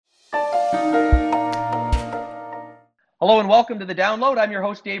Hello and welcome to the download. I'm your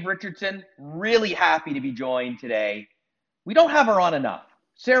host, Dave Richardson. Really happy to be joined today. We don't have her on enough.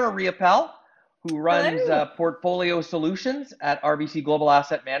 Sarah Riopel, who runs Hello. Portfolio Solutions at RBC Global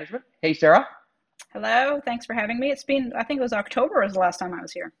Asset Management. Hey, Sarah. Hello. Thanks for having me. It's been, I think it was October was the last time I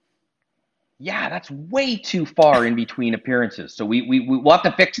was here. Yeah, that's way too far in between appearances. So we'll have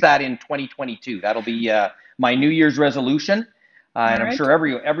to fix that in 2022. That'll be my New Year's resolution. All And I'm right. sure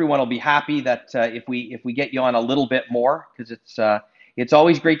everyone will be happy that if we get you on a little bit more, because it's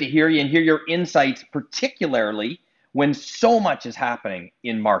always great to hear you and hear your insights, particularly when so much is happening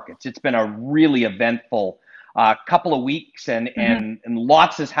in markets. It's been a really eventful couple of weeks, and hmm and and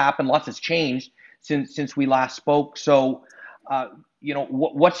lots has happened, lots has changed since we last spoke. So. Uh,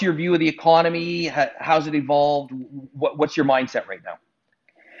 what's your view of the economy? How's it evolved? What's your mindset right now?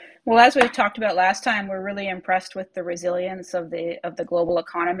 Well, as we talked about last time, we're really impressed with the resilience of the global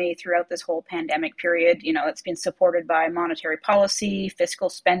economy throughout this whole pandemic period. It's been supported by monetary policy,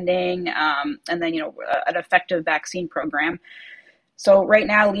 fiscal spending, and then an effective vaccine program. So right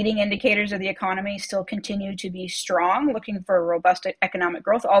now, leading indicators of the economy still continue to be strong, looking for robust economic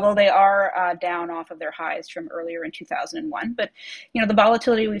growth, although they are down off of their highs from earlier in 2001. But the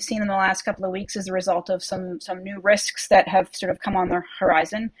volatility we've seen in the last couple of weeks is a result of some new risks that have sort of come on the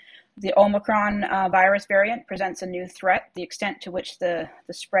horizon. The Omicron virus variant presents a new threat. The extent to which the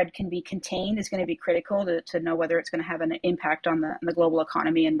spread can be contained is going to be critical to know whether it's going to have an impact on the global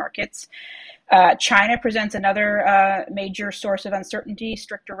economy and markets. China presents another major source of uncertainty.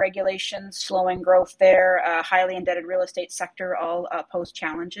 Stricter regulations, slowing growth there, highly indebted real estate sector all pose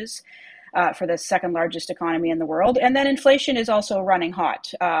challenges for the second largest economy in the world. And then inflation is also running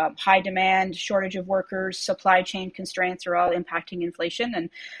hot. High demand, shortage of workers, supply chain constraints are all impacting inflation. And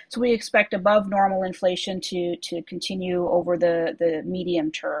so we expect above normal inflation to continue over the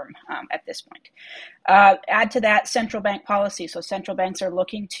medium term at this point. Add to that central bank policy. So central banks are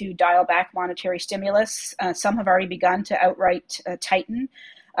looking to dial back monetary stimulus. Some have already begun to outright tighten.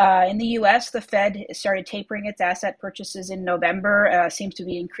 In the US, the Fed started tapering its asset purchases in November, seems to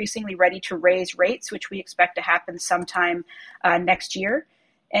be increasingly ready to raise rates, which we expect to happen sometime next year.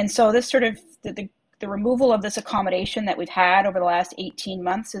 And so this sort of the removal of this accommodation that we've had over the last 18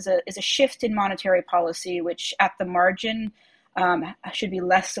 months is a shift in monetary policy, which at the margin should be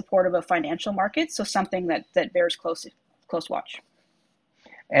less supportive of financial markets. So something that bears close watch.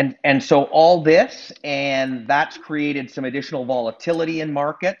 And so all this, and that's created some additional volatility in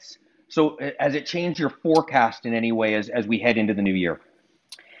markets. So has it changed your forecast in any way as we head into the new year?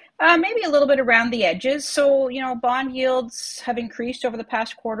 Maybe a little bit around the edges. So, bond yields have increased over the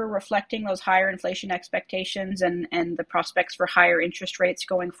past quarter, reflecting those higher inflation expectations and the prospects for higher interest rates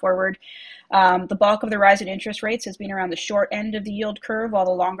going forward. The bulk of the rise in interest rates has been around the short end of the yield curve, while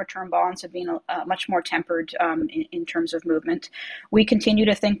the longer term bonds have been much more tempered in terms of movement. We continue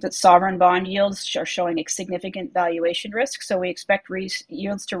to think that sovereign bond yields are showing a significant valuation risk, so we expect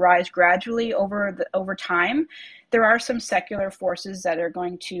yields to rise gradually over time. There are some secular forces that are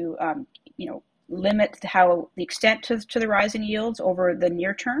going to, limit how the extent to the rise in yields over the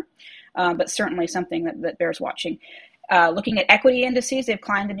near term, but certainly something that bears watching. Looking at equity indices, they've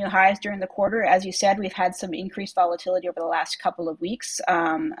climbed to new highs during the quarter. As you said, we've had some increased volatility over the last couple of weeks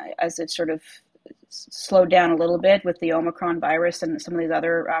as it sort of slowed down a little bit with the Omicron virus and some of these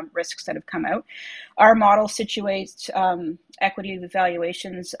other risks that have come out. Our model situates equity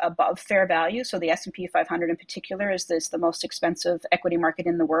valuations above fair value. So the S&P 500 in particular is the most expensive equity market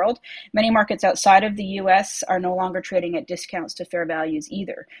in the world. Many markets outside of the US are no longer trading at discounts to fair values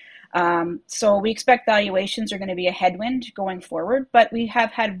either. So we expect valuations are going to be a headwind going forward, but we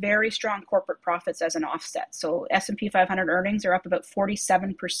have had very strong corporate profits as an offset. So S&P 500 earnings are up about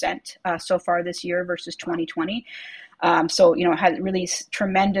 47% so far this year versus 2020. So, had really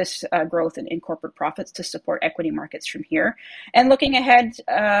tremendous growth in corporate profits to support equity markets from here. And looking ahead,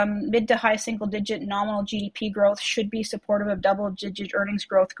 mid to high single digit nominal GDP growth should be supportive of double digit earnings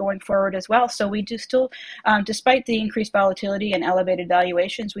growth going forward as well. So we do still, despite the increased volatility and elevated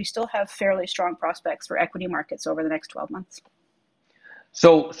valuations, we still have fairly strong prospects for equity markets over the next 12 months.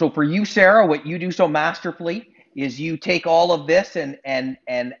 So for you, Sarah, what you do so masterfully is you take all of this and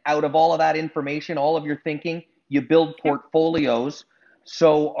out of all of that information, all of your thinking, you build Yep. portfolios.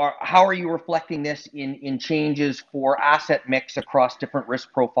 So how are you reflecting this in changes for asset mix across different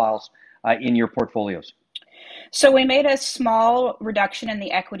risk profiles in your portfolios? So we made a small reduction in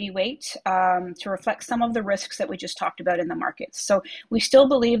the equity weight to reflect some of the risks that we just talked about in the markets. So we still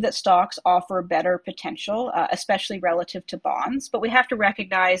believe that stocks offer better potential, especially relative to bonds, but we have to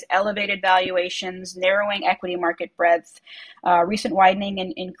recognize elevated valuations, narrowing equity market breadth, recent widening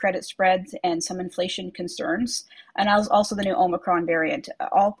in credit spreads, and some inflation concerns, and also the new Omicron variant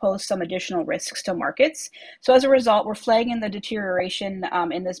all pose some additional risks to markets. So as a result, we're flagging the deterioration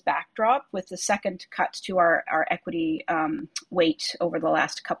in this backdrop with the second cut to our equity weight over the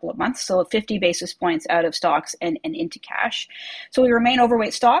last couple of months. So 50 basis points out of stocks and into cash. So we remain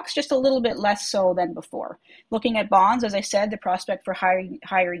overweight stocks, just a little bit less so than before. Looking at bonds, as I said, the prospect for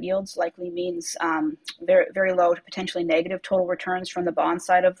higher yields likely means very, very low to potentially negative total returns from the bond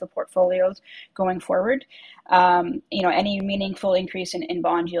side of the portfolios going forward. Any meaningful increase in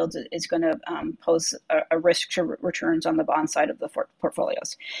bond yields is going to pose a risk to returns on the bond side of the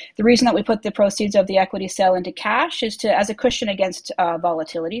portfolios. The reason that we put the proceeds of the equity sale into cash is as a cushion against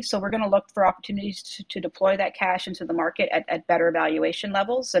volatility. So we're going to look for opportunities to deploy that cash into the market at better valuation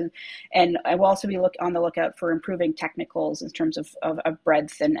levels, and I will also be on the lookout for improving technicals in terms of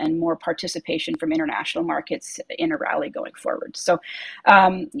breadth and more participation from international markets in a rally going forward. So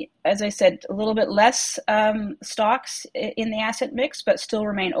as I said, a little bit less stocks in the asset mix, but still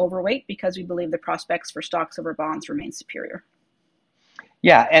remain overweight because we believe the prospects for stocks over bonds remain superior.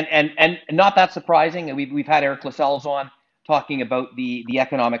 Yeah, and not that surprising. And we've had Eric Lascelles on talking about the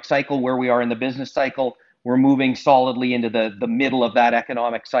economic cycle, where we are in the business cycle. We're moving solidly into the middle of that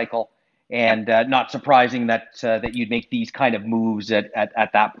economic cycle, and not surprising that you'd make these kind of moves at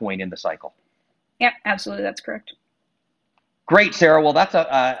that point in the cycle. Yeah, absolutely, that's correct. Great, Sarah. Well, that's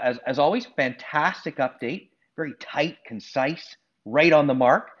as always, fantastic update. Very tight, concise, right on the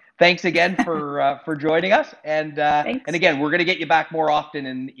mark. Thanks again for joining us, and again, we're going to get you back more often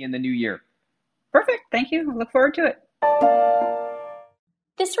in the new year. Perfect. Thank you. I look forward to it.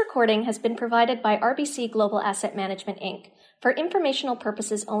 This recording has been provided by RBC Global Asset Management, Inc. for informational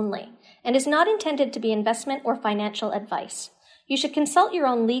purposes only and is not intended to be investment or financial advice. You should consult your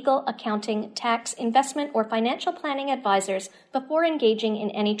own legal, accounting, tax, investment, or financial planning advisors before engaging in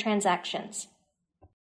any transactions.